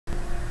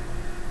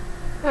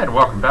And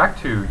welcome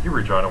back to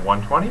Regina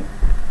 120.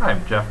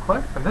 I'm Jeff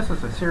Cliff, and this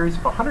is a series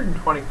of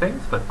 120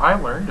 things that I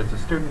learned as a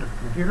student of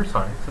computer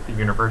science at the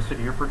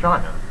University of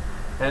Regina.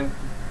 And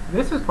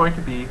this is going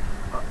to be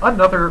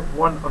another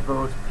one of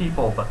those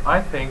people that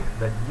I think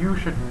that you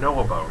should know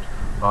about.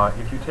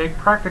 If you take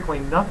practically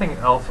nothing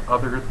else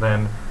other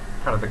than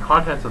kind of the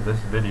contents of this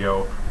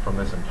video from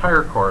this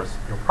entire course,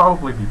 you'll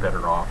probably be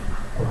better off.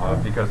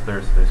 Because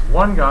there's this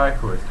one guy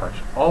who has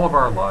touched all of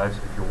our lives.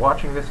 If you're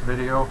watching this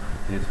video,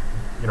 he's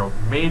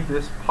made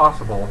this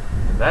possible,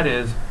 and that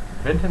is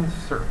Vinton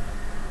Cerf,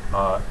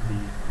 the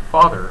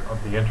father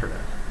of the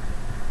internet.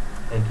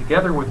 And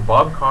together with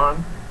Bob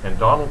Kahn and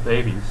Donald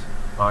Davies,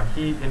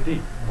 he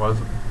indeed was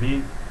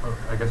the,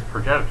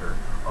 progenitor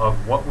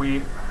of what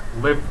we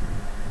live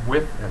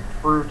with and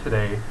through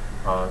today,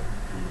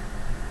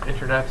 the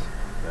internet,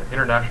 the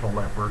international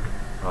network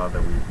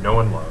that we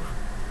know and love.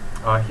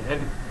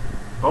 And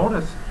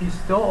bonus, he's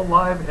still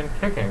alive and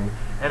kicking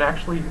and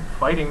actually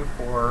fighting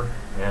for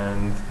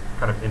and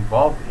kind of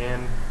involved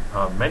in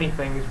many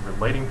things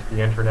relating to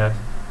the internet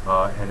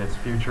and its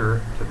future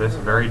to this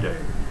very day.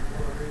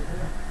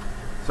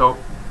 So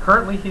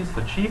currently he's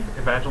the chief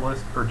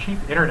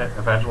internet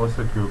evangelist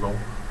at Google,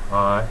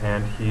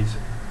 and he's,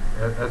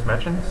 as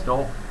mentioned,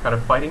 still kind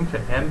of fighting to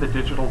end the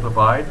digital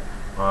divide,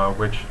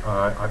 which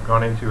I've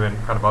gone into in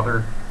kind of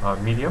other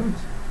mediums,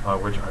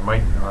 which I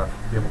might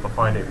be able to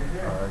find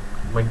a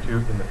link to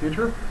in the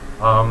future.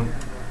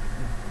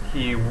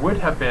 He would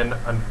have been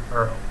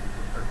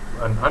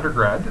an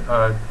undergrad,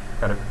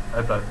 kind of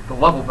at the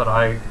level that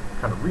I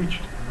kind of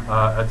reached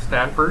at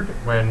Stanford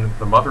when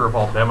the mother of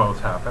all demos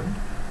happened.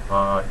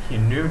 He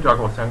knew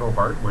Douglas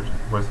Engelbart, which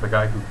was the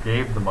guy who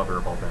gave the mother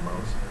of all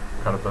demos,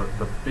 kind of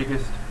the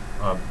biggest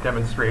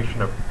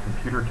demonstration of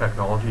computer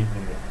technology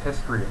in the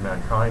history of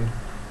mankind,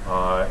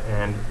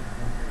 and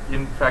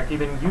in fact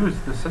even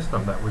used the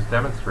system that was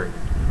demonstrated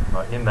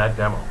in that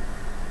demo,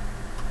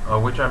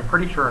 which I'm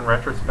pretty sure in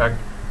retrospect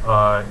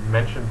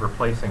mentioned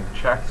replacing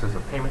checks as a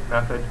payment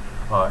method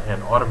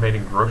and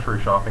automating grocery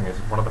shopping as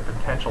one of the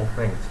potential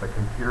things that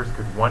computers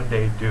could one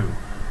day do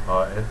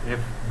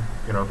if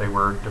they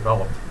were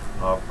developed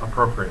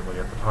appropriately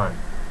at the time.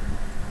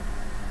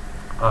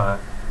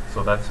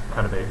 So that's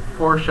kind of a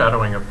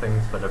foreshadowing of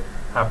things that have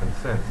happened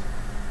since.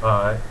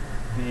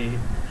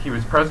 He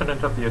was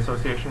president of the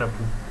Association of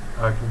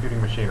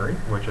Computing Machinery,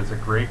 which is a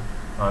great,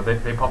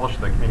 they publish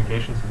the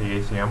communications to the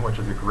ACM, which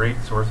is a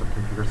great source of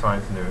computer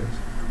science news.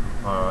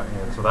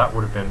 And so that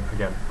would have been,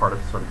 again, part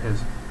of sort of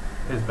his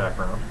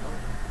background.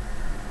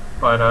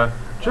 But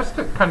just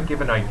to kind of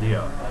give an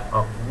idea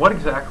of what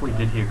exactly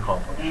did he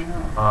accomplish,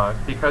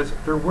 because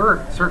there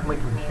were certainly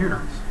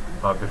computers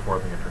before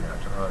the internet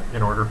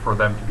in order for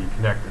them to be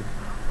connected.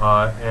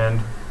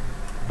 And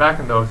back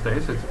in those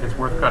days, it's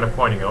worth kind of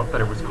pointing out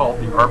that it was called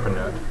the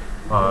ARPANET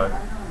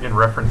in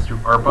reference to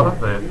ARPA,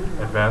 the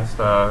Advanced,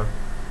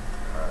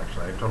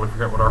 actually I totally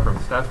forget what ARPA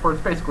stands for.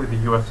 It's basically the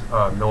U.S.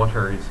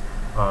 military's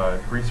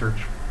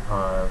research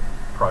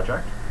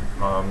project.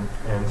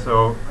 And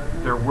so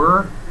there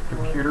were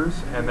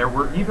computers and there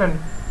were even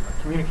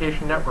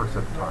communication networks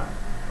at the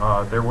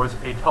time. There was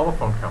a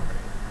telephone company,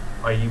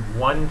 i.e.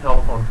 one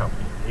telephone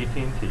company,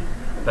 AT&T,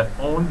 that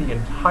owned the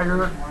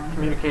entire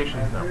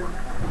communications network,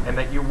 and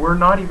that you were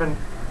not even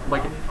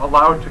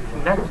allowed to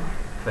connect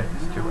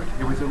things to it.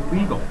 It was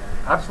illegal,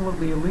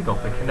 absolutely illegal,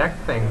 to connect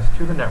things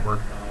to the network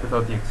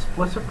without the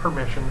explicit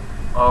permission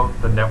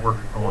of the network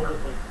owner.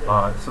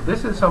 So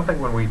this is something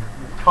when we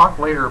talk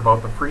later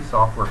about the Free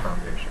Software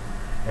Foundation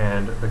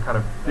and the kind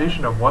of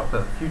vision of what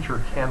the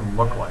future can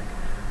look like.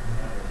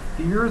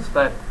 Fears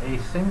that a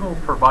single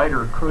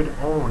provider could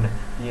own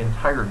the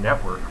entire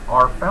network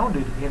are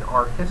founded in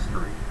our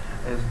history,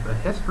 as the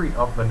history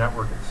of the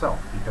network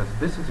itself, because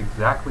this is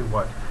exactly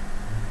what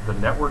the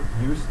network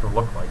used to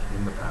look like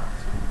in the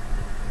past.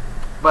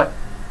 But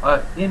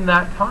in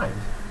that time,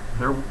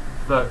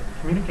 the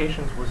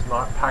communications was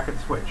not packet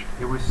switched,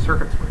 it was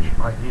circuit switched,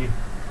 i.e.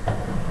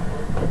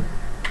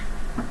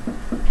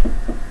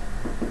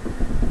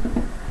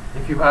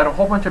 if you had a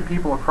whole bunch of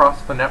people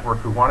across the network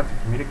who wanted to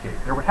communicate,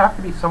 there would have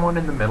to be someone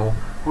in the middle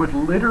who would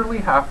literally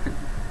have to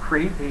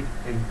create a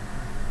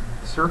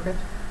circuit,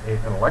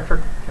 an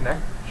electric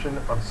connection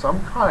of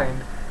some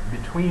kind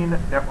between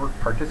network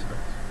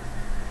participants.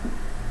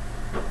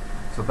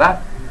 So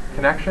that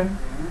connection,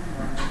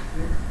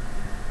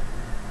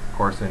 of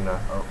course in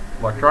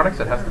electronics,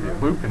 it has to be a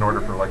loop in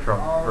order for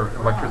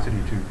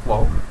electricity to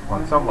flow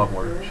on some level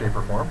or shape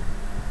or form.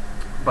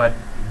 But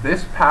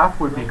this path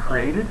would be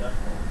created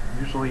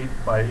usually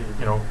by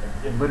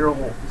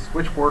literal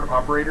switchboard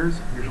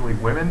operators, usually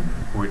women,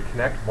 who would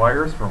connect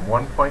wires from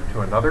one point to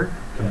another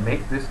to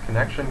make this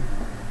connection,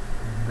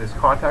 this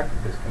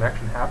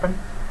connection happen.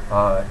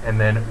 And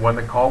then when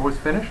the call was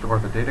finished or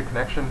the data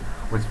connection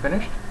was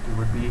finished, it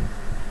would be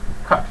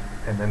cut,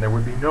 and then there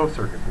would be no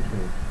circuit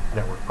between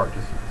network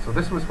participants. So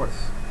this was what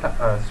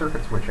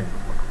circuit switching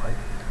would look like,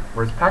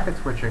 whereas packet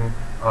switching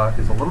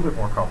is a little bit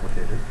more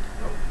complicated.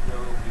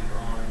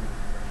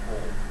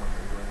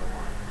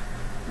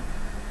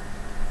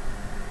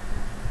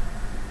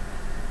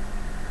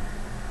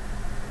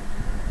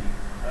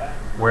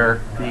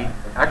 where the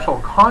actual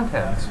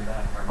contents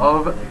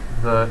of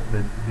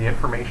the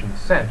information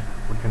sent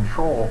would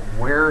control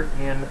where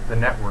in the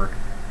network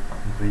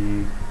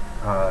the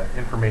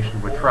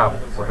information would travel.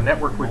 So the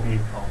network would be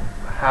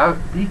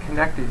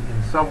connected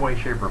in some way,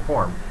 shape, or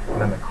form,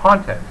 and then the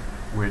content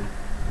would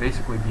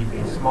basically be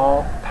a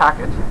small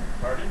packet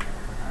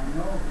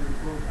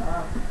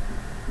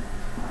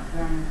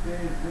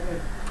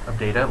of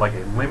data, like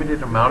a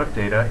limited amount of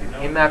data.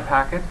 And in that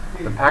packet,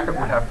 the packet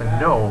would have to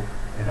know,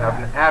 it'd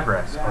have an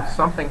address of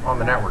something on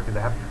the network. It'd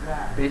have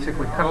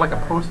basically kind of like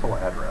a postal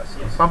address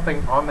of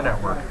something on the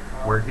network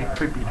where it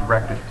could be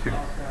directed to.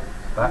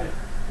 That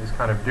is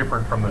kind of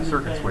different from the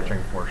circuit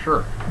switching for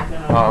sure.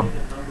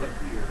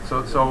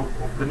 So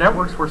the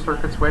networks were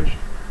circuit switched.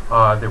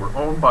 They were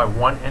owned by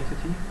one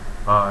entity,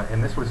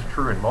 and this was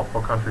true in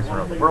multiple countries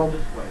around the world.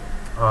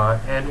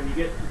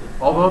 And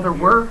although there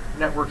were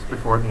networks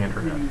before the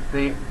internet,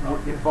 they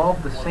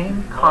involved the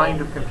same kind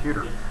of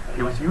computer.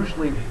 It was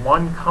usually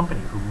one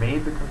company who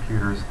made the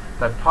computers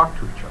that talked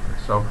to each other.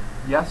 So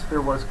yes,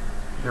 the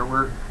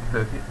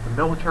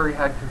military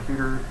had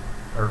computers,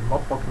 or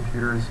multiple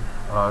computers.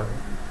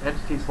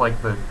 Entities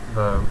like the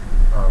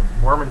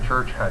Mormon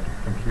Church had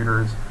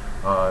computers.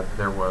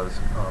 There was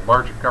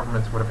large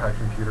governments would have had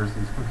computers.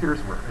 These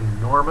computers were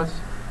enormous.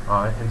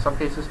 In some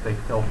cases, they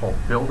filled whole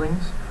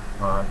buildings.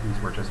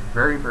 These were just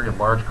very, very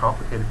large,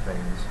 complicated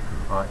things.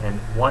 And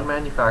one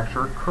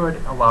manufacturer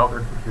could allow their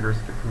computers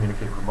to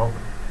communicate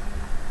remotely.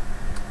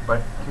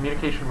 But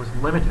communication was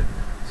limited.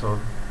 So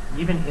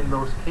even in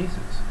those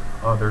cases,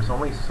 there's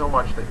only so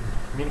much that you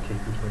could communicate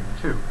between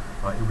the two.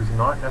 It was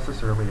not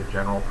necessarily a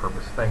general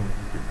purpose thing that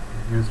you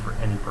could use for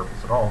any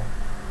purpose at all.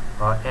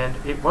 And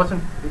it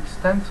wasn't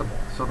extensible,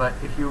 so that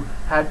if you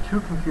had two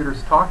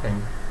computers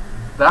talking,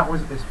 that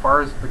was as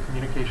far as the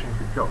communication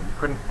could go. You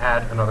couldn't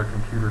add another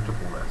computer to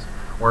the list.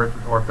 Or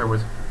if there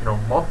was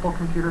multiple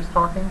computers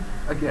talking,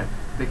 again,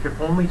 they could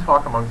only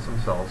talk amongst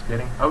themselves.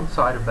 Getting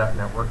outside of that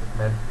network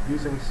meant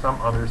using some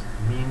other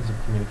means of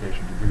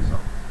communication to do so.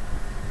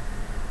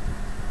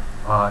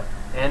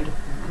 And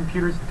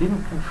computers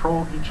didn't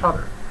control each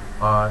other.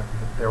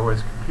 There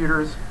was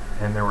computers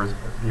and there was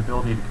the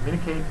ability to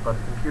communicate, but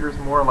the computers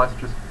more or less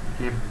just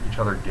gave each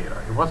other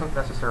data. It wasn't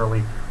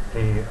necessarily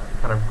a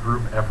kind of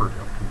group effort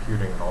of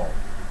computing at all.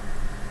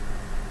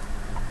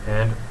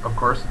 And of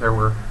course there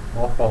were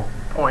multiple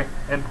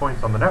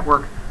endpoints on the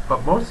network,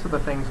 but most of the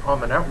things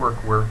on the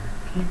network were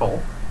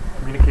people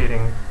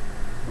communicating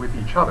with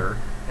each other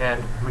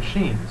and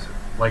machines,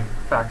 like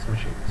fax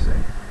machines, say,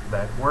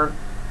 that weren't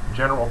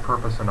general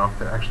purpose enough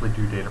to actually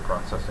do data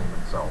processing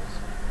themselves.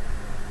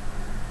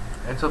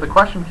 And so the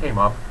question came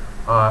up,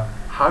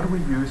 how do we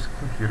use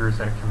computers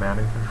in a command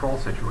and control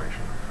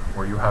situation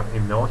where you have a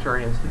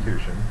military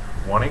institution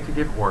wanting to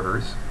give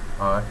orders,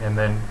 and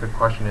then the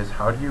question is,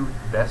 how do you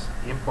best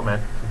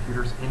implement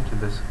computers into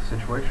this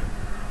situation?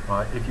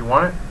 If you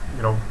want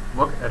to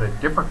look at a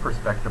different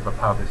perspective of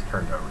how this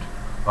turned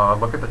out,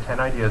 look at the 10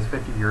 Ideas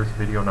 50 Years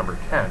video number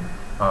 10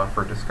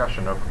 for a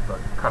discussion of the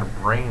kind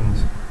of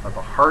brains at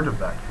the heart of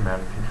that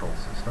command and control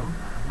system.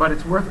 But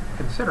it's worth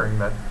considering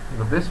that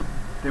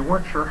they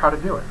weren't sure how to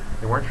do it.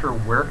 They weren't sure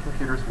where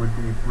computers would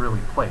be really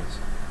placed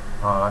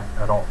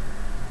at all.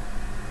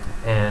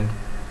 And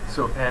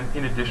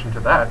in addition to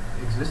that,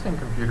 existing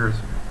computers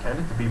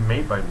tended to be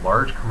made by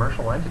large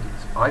commercial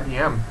entities.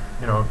 IBM,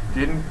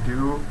 didn't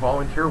do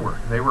volunteer work.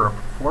 They were a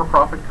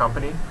for-profit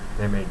company.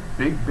 They made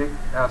big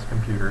ass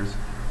computers,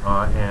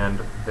 and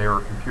their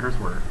computers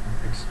were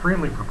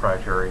extremely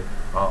proprietary.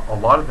 A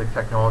lot of the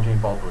technology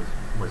involved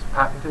was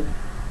patented,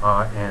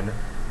 and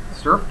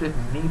Cerf did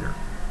neither.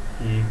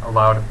 He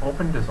allowed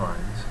open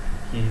designs.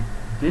 He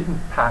didn't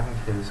patent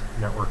his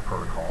network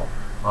protocol.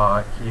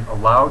 He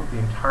allowed the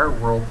entire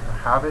world to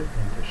have it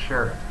and to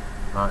share it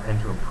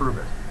and to improve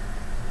it.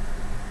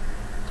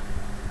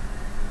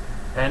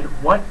 And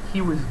what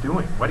he was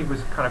doing, what he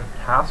was kind of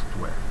tasked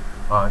with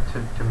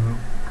to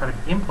kind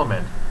of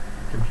implement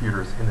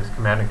computers in this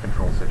command and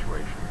control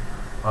situation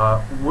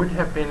would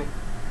have been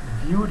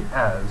viewed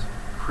as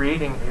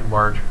creating a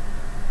large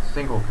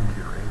single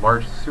computer, a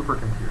large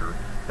supercomputer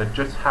that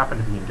just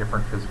happened to be in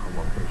different physical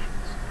locations.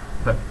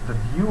 The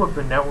view of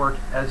the network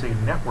as a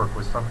network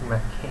was something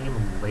that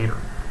came later.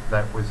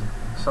 That was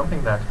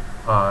something that,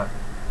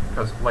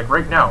 because like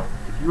right now,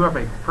 if you have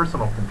a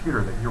personal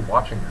computer that you're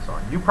watching this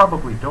on, you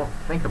probably don't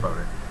think about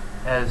it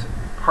as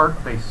part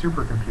of a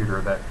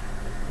supercomputer that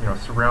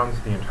surrounds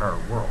the entire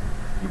world.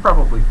 You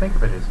probably think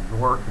of it as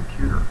your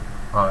computer.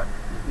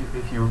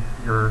 If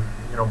you're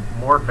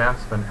more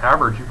advanced than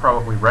average, you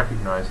probably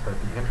recognize that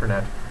the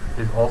internet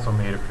is also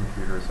made of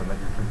computers and that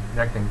you're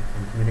connecting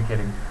and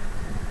communicating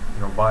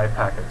via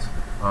packets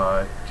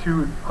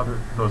to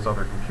those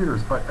other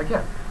computers. But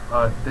again,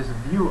 this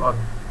view of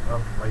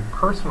a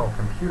personal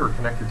computer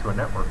connected to a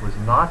network was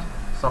not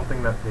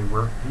something that they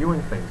were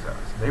viewing things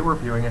as. They were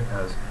viewing it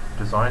as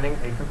designing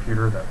a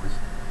computer that was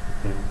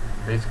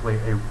basically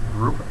a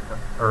group,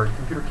 or a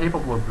computer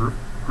capable of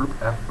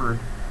group effort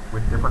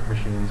with different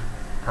machines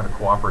kind of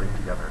cooperating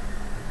together.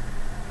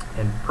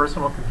 and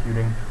personal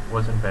computing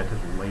was invented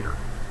later.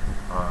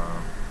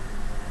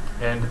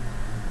 And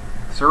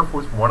Cerf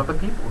was one of the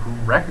people who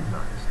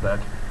recognized that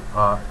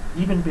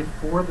even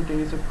before the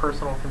days of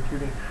personal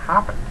computing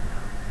happened,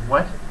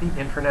 what the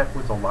internet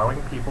was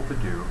allowing people to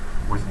do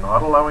was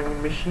not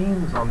allowing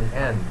machines on the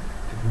end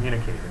to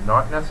communicate, and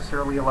not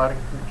necessarily allowing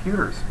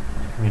computers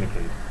to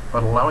communicate,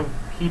 but allowing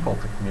people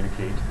to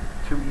communicate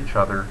to each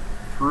other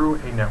through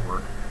a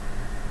network,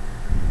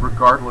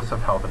 regardless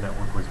of how the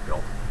network was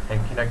built,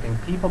 and connecting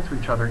people to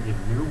each other in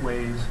new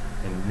ways,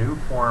 in new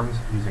forms,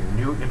 using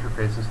new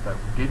interfaces that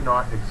did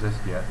not exist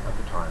yet at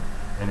the time,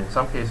 and in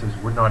some cases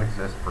would not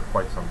exist for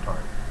quite some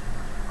time.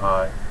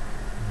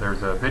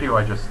 There's a video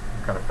I just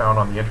kind of found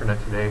on the internet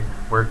today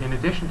where, in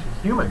addition to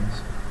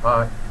humans,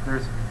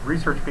 there's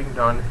research being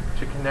done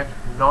to connect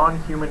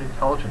non-human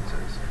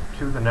intelligences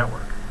to the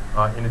network,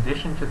 in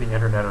addition to the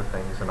Internet of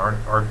Things and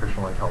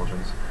artificial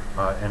intelligence,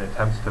 and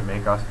attempts to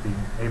make us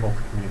being able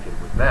to communicate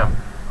with them.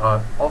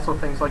 Also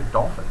things like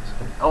dolphins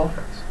and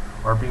elephants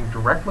are being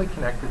directly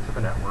connected to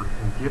the network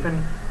and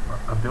given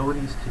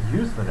abilities to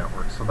use the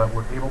network so that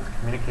we're able to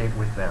communicate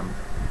with them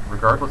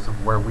regardless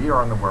of where we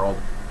are in the world,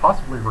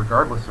 possibly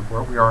regardless of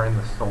where we are in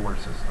the solar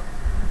system.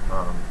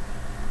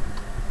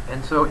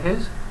 And so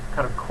his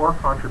kind of core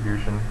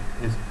contribution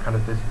is kind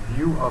of this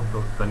view of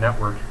the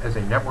network as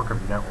a network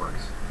of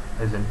networks,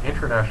 as an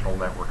international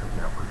network of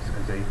networks,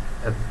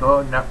 as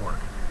the network,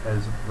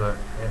 as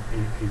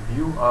a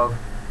view of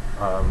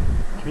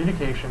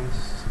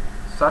communications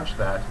such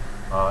that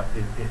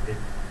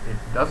it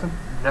doesn't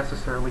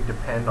necessarily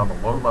depend on the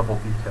low-level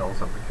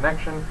details of the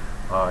connection.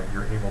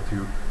 You're able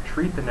to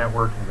treat the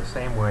network in the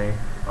same way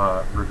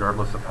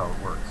regardless of how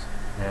it works.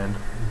 And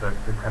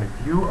the kind of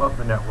view of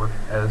the network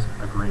as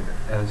agreement,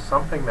 as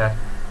something that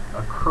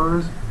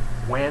occurs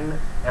when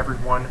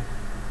everyone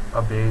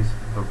obeys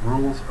the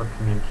rules of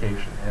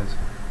communication,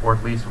 or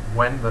at least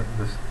when the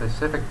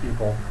specific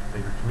people that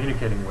you're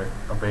communicating with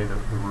obey the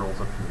rules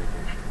of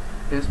communication.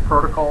 His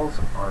protocols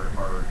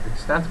are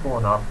extensible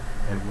enough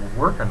and will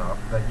work enough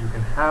that you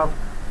can have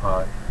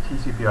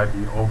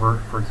TCP/IP over,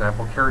 for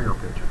example, carrier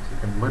pigeons. You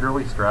can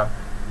literally strap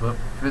the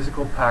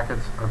physical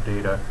packets of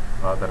data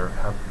that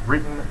have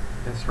written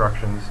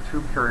instructions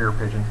to carrier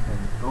pigeons, and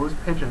those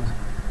pigeons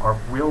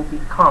will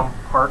become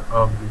part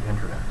of the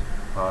internet.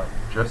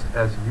 Just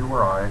as you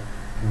or I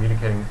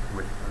communicating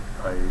with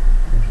a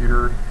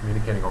computer,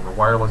 communicating over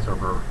wireless,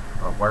 over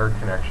a wired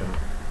connection,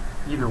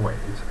 either way,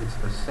 it's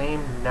the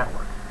same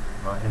network.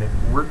 And it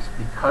works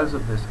because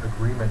of this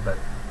agreement that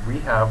we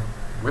have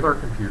with our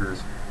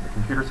computers, the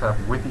computers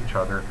have with each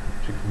other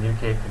to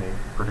communicate in a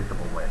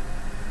predictable way.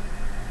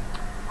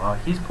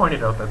 He's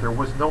pointed out that there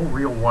was no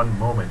real one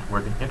moment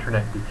where the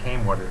internet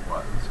became what it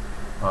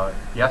was.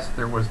 Yes,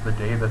 there was the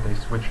day that they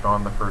switched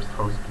on the first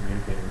host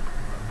communicating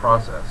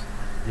process.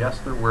 Yes,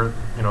 there were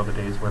the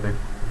days where they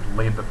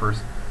laid the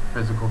first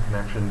physical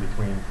connection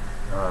between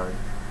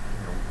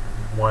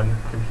one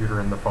computer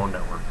and the phone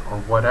network or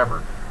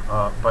whatever.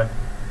 But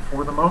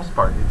for the most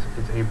part,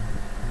 it's a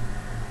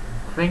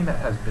thing that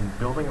has been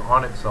building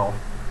on itself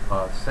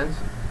since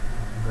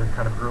the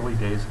kind of early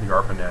days of the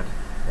ARPANET,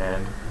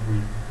 and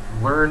we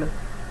learn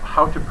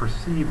how to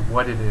perceive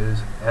what it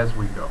is as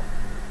we go.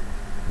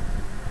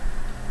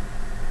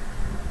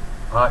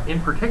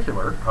 In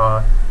particular,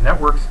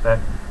 networks that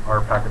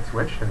are packet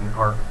switched and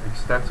are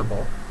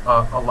extensible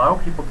allow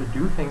people to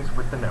do things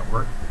with the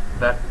network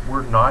that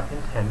were not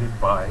intended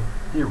by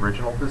the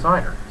original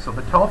designer. So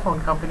the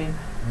telephone company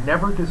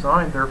never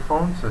designed their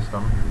phone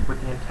system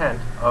with the intent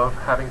of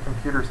having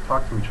computers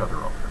talk to each other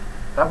over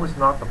it. That was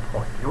not the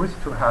point. It was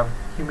to have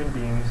human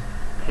beings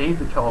pay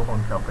the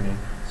telephone company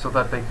so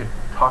that they could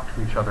talk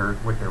to each other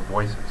with their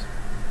voices.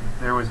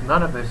 There was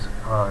none of this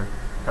kind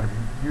of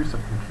use of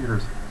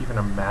computers even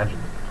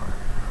imagined at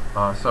the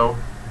time. So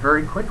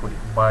very quickly,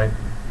 by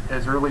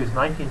as early as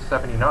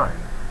 1979,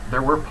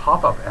 there were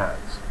pop-up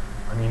ads.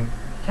 I mean,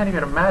 you can't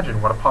even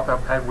imagine what a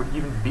pop-up ad would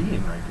even be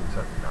in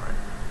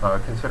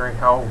 1979, considering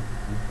how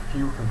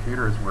few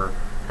computers were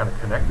kind of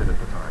connected at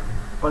the time.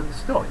 But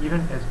still,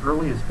 even as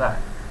early as that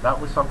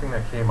was something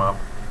that came up.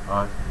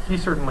 He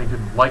certainly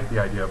didn't like the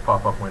idea of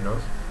pop-up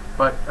windows,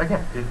 but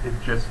again,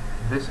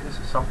 this is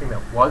something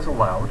that was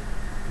allowed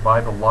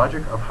by the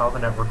logic of how the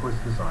network was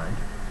designed.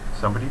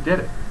 Somebody did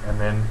it, and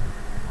then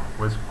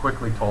was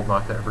quickly told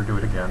not to ever do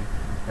it again,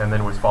 and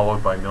then was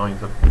followed by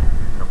millions of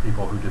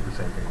people who did the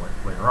same thing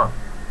later on.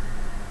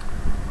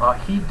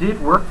 He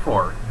did work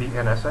for the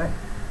NSA.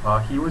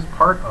 He was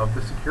part of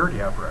the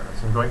security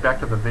apparatus, and going back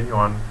to the video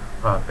on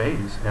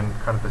Bayes and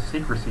kind of the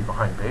secrecy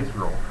behind Bayes'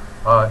 rule,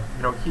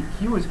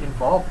 he was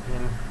involved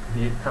in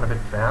the kind of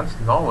advanced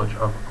knowledge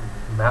of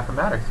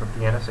mathematics that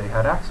the NSA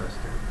had access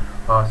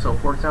to. So,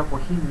 for example,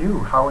 he knew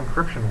how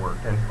encryption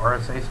worked, and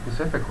RSA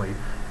specifically,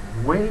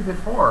 way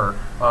before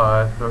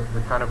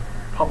the kind of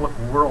public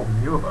world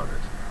knew about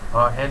it.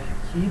 And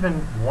he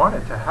even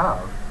wanted to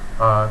have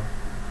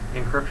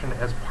encryption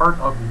as part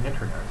of the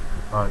internet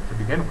to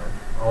begin with,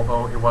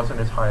 although it wasn't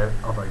as high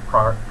of a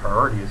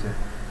priority as it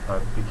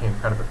became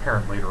kind of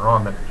apparent later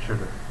on that it should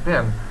have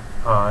been.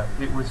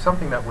 it was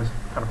something that was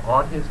kind of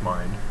on his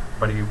mind,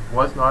 but he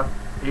was not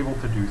able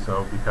to do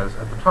so because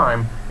at the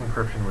time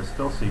encryption was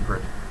still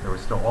secret. There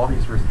was still all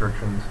these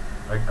restrictions.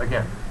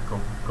 Again,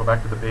 go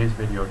back to the Bayes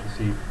video to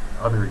see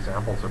other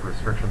examples of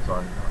restrictions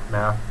on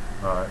math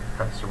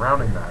kind of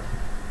surrounding that.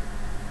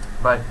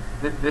 But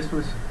this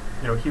was,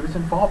 he was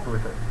involved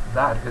with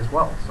that as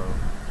well, so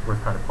it's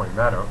worth kind of pointing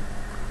that out.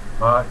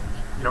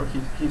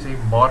 He's a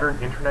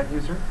modern internet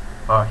user.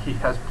 He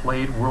has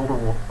played World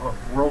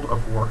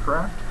of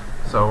Warcraft,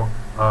 so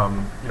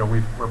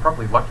we're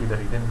probably lucky that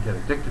he didn't get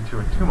addicted to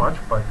it too much.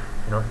 But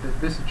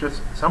this is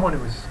just someone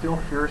who is still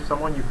here,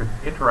 someone you could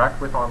interact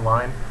with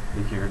online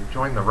if you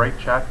join the right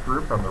chat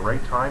group on the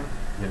right time.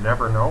 You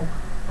never know.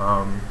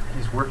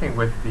 He's working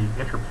with the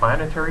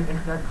Interplanetary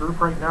Internet Group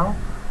right now.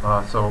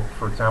 So,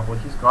 for example,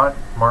 he's got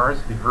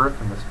Mars, the Earth,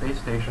 and the Space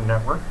Station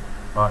network,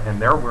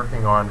 and they're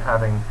working on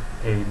having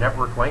a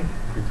network link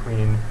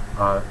between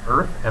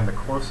Earth and the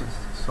closest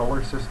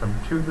solar system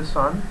to the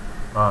Sun.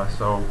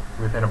 So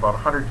within about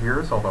 100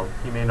 years, although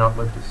he may not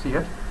live to see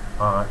it,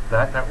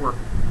 that network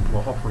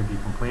will hopefully be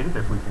completed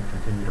if we can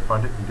continue to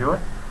fund it and do it.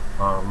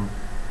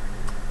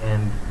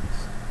 And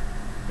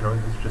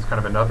it's just kind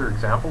of another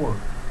example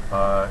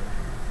of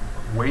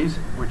ways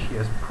in which he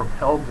has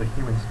propelled the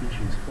human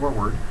species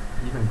forward,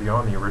 even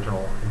beyond the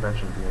original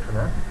invention of the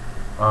internet.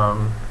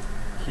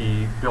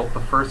 He built the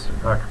first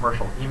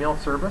commercial email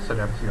service at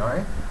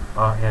MCI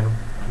and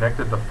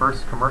connected the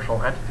first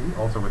commercial entity,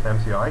 also with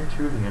MCI,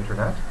 to the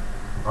internet.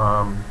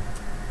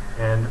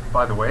 And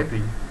by the way,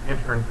 the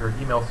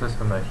email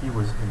system that he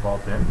was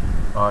involved in,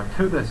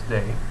 to this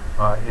day,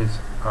 is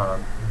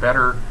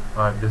better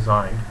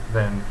designed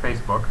than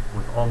Facebook,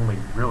 with only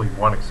really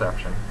one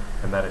exception,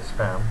 and that is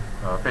spam.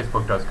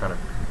 Facebook does kind of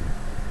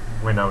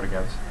win out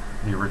against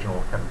the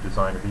original kind of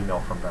design of email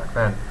from back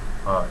then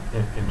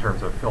in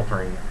terms of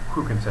filtering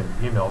who can send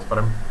you emails, but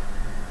I'm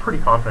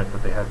pretty confident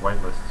that they had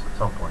whitelists at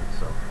some point,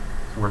 so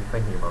it's worth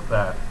thinking about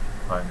that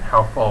and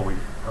how far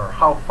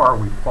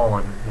we've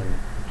fallen in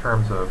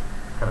terms of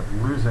kind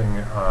of losing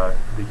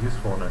the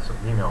usefulness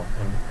of email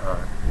in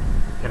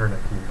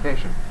internet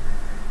communication.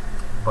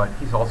 But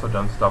he's also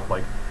done stuff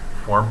like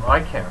form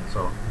ICANN,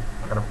 so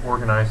kind of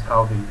organized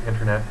how the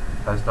internet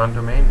has done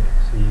domain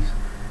names.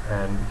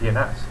 And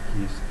DNS.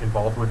 He's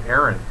involved with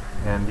ARIN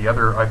and the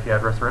other IP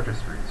address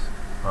registries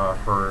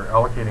for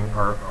allocating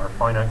our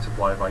finite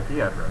supply of IP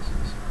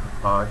addresses.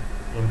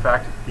 In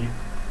fact, the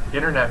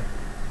internet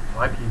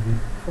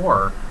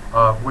IPv4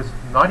 was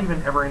not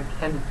even ever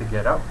intended to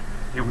get out.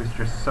 It was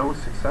just so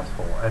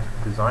successful at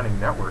designing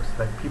networks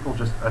that people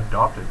just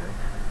adopted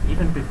it,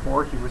 even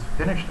before he was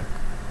finished it.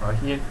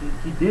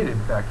 He did, in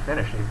fact,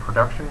 finish a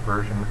production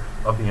version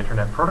of the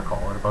Internet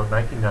Protocol in about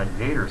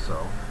 1998 or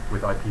so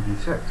with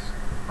IPv6.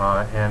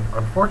 And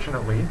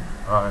unfortunately,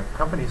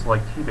 companies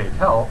like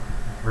T-Baytel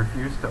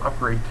refuse to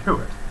upgrade to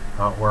it,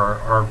 or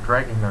are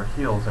dragging their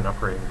heels in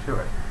upgrading to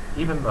it,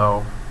 even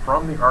though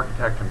from the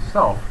architect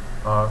himself,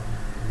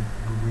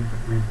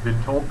 we've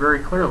been told very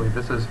clearly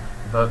this is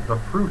the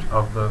fruit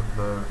of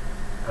the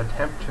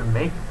attempt to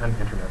make an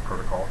internet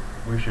protocol.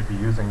 We should be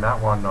using that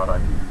one, not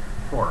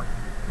IPv4.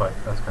 But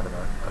that's kind of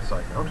a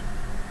side note.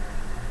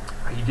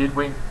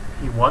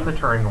 He won the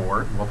Turing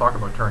Award, and we'll talk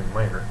about Turing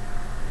later,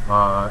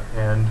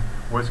 and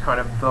was kind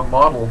of the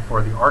model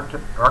for the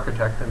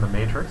architect in The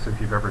Matrix, if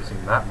you've ever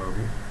seen that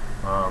movie.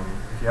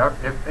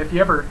 If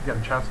you ever get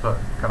a chance to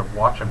kind of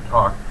watch him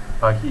talk,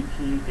 he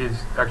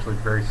is actually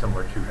very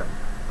similar to him.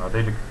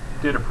 They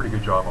did a pretty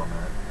good job on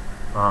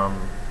that.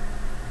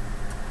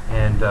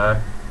 And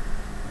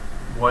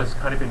was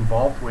kind of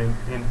involved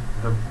in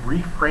the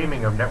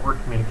reframing of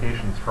network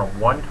communications from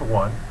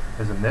one-to-one,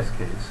 as in this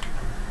case,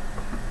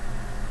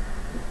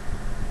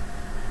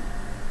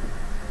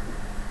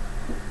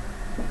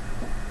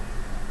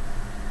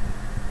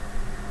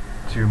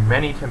 to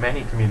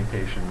many-to-many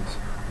communications,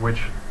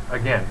 which,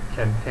 again,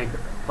 can take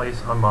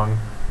place among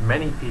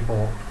many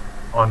people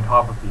on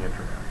top of the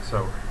internet.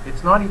 So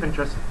it's not even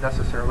just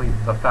necessarily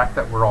the fact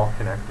that we're all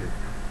connected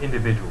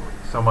individually,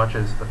 so much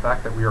as the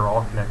fact that we are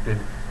all connected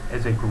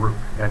as a group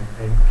and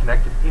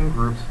connected in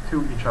groups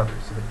to each other,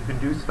 so that you can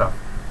do stuff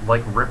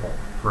like Ripple,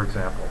 for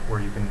example, where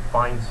you can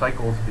find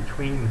cycles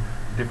between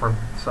different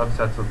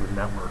subsets of the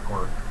network,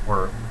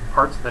 or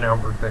parts of the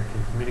network that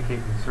can communicate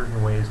in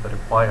certain ways that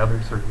apply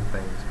other certain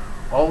things.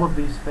 All of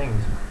these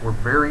things were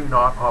very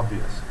not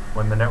obvious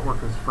when the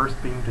network was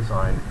first being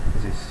designed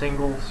as a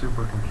single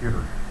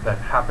supercomputer that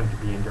happened to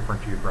be in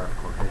different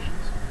geographic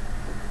locations.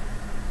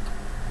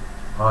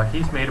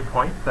 He's made a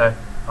point that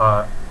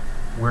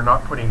we're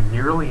not putting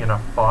nearly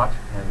enough thought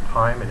and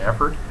time and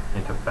effort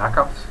into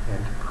backups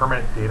and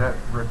permanent data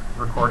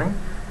recording,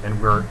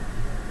 and we're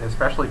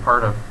especially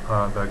part of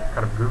the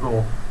kind of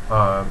Google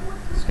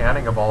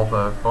scanning of all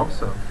the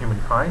folks of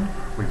humankind.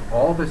 We have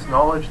all this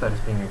knowledge that is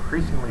being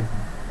increasingly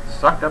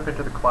sucked up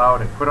into the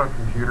cloud and put on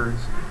computers,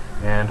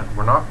 and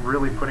we're not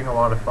really putting a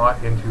lot of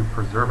thought into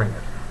preserving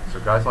it. So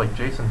guys like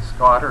Jason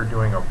Scott are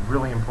doing a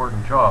really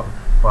important job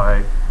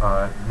by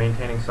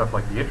maintaining stuff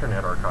like the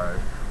Internet Archive,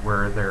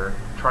 where they're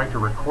trying to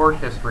record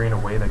history in a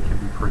way that can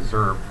be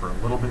preserved for a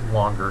little bit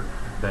longer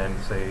than,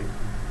 say,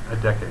 a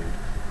decade,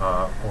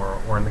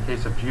 or in the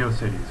case of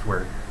GeoCities,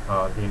 where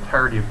the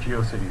entirety of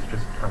GeoCities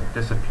just kind of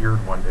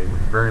disappeared one day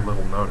with very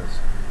little notice,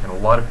 and a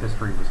lot of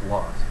history was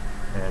lost.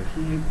 And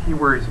he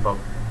worries about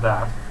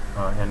that,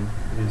 and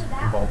is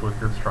involved with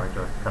groups trying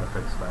to kind of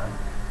fix that.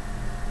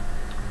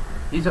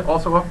 He's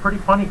also a pretty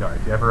funny guy,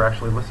 if you ever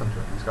actually listen to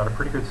him. He's got a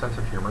pretty good sense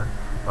of humor.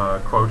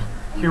 Quote,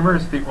 "Humor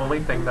is the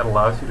only thing that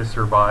allows you to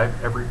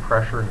survive every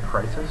pressure and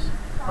crisis,"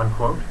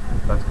 unquote.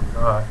 That's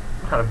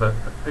kind of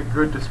a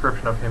good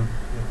description of him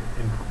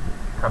in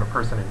kind of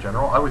person in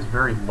general. I was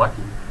very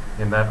lucky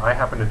in that I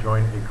happened to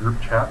join a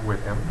group chat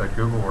with him that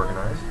Google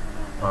organized.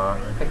 I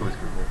think it was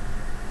Google.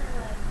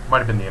 Might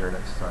have been the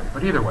Internet Society.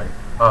 But either way,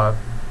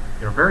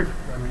 very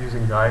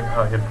amusing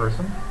guy in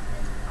person.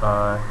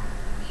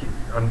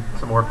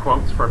 Some more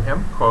quotes from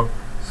him. Quote,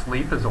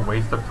 "Sleep is a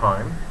waste of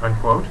time,"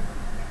 unquote.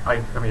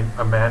 I mean,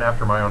 a man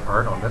after my own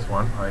heart on this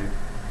one.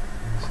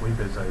 Sleep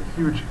is a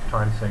huge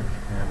time sink,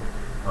 and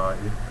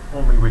if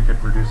only we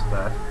could reduce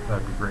that,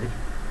 that'd be great.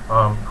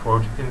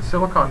 Quote, "In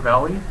Silicon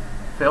Valley,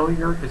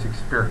 failure is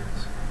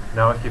experience.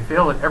 Now, if you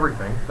fail at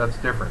everything, that's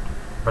different.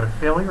 But a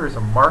failure is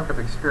a mark of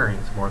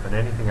experience more than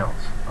anything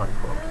else,"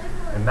 unquote.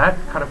 And that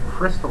kind of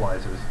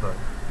crystallizes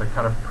the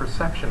kind of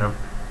perception of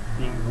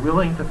being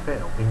willing to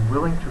fail, being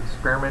willing to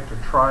experiment, to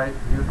try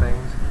new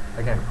things.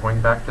 Again, going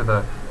back to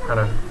the kind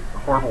of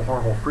horrible,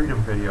 horrible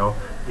freedom video,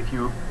 if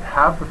you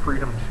have the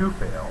freedom to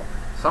fail,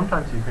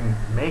 sometimes you can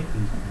make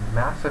these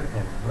massive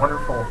and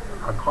wonderful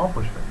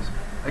accomplishments.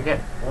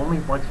 Again, only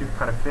once you've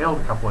kind of failed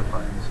a couple of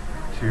times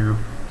to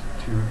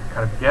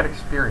kind of get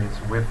experience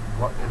with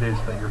what it is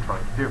that you're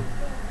trying to do.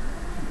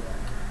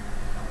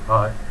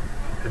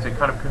 As a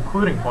kind of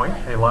concluding point,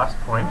 a last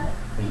point,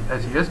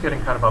 as he is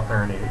getting kind of up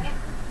there in age,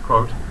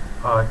 quote,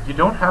 "You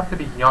don't have to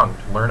be young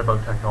to learn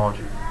about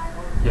technology.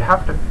 You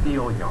have to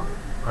feel young,"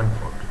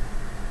 unquote.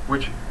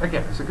 Which,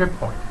 again, is a good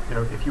point.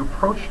 If you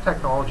approach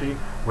technology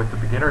with the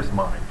beginner's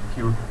mind, if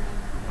you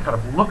kind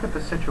of look at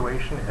the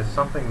situation as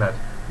something that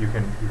you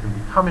can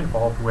become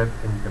involved with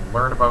and you can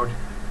learn about,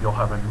 you'll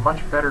have a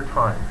much better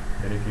time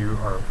than if you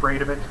are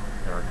afraid of it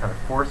and are kind of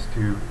forced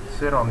to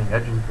sit on the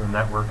edges of the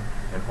network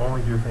and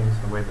only do things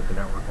the way that the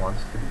network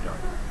wants to be done.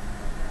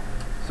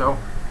 So,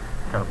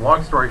 kind of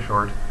long story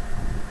short,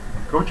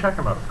 go check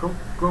him out. Go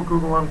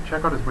Google him,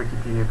 check out his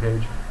Wikipedia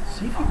page,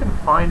 see if you can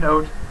find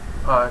out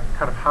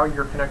kind of how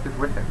you're connected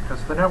with him,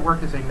 because the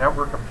network is a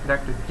network of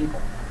connected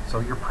people. So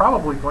you're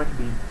probably going to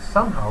be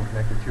somehow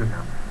connected to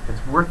them.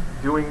 It's worth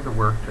doing the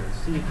work to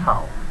see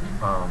how.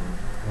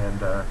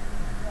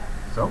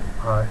 So,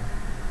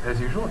 as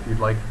usual, if you'd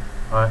like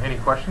any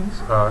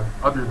questions,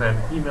 other than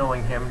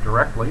emailing him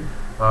directly,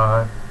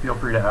 feel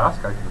free to ask.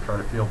 I can try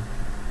to field.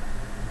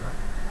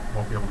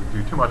 Won't be able to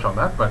do too much on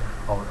that, but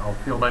I'll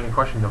field any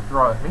question you'll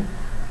throw at me.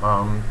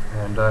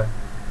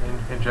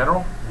 In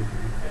general,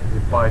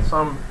 if by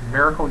some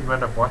miracle you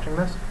end up watching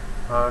this,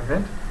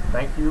 Vint,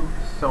 thank you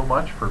so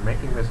much for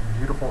making this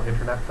beautiful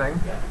internet thing.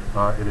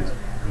 It has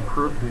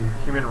improved the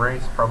human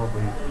race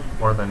probably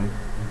more than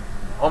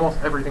almost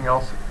everything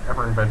else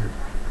ever invented.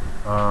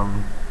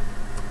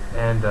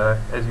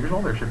 As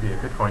usual, there should be a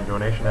Bitcoin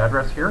donation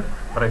address here,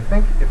 but I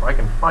think if I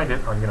can find it,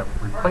 I'm going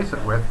to replace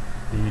it with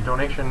the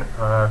donation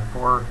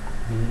for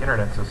the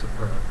Internet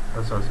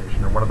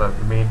Association, or one of the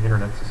main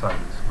Internet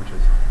societies, which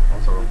is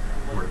also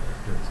worth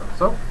doing so.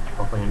 So,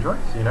 hopefully you enjoy.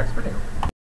 See you next video.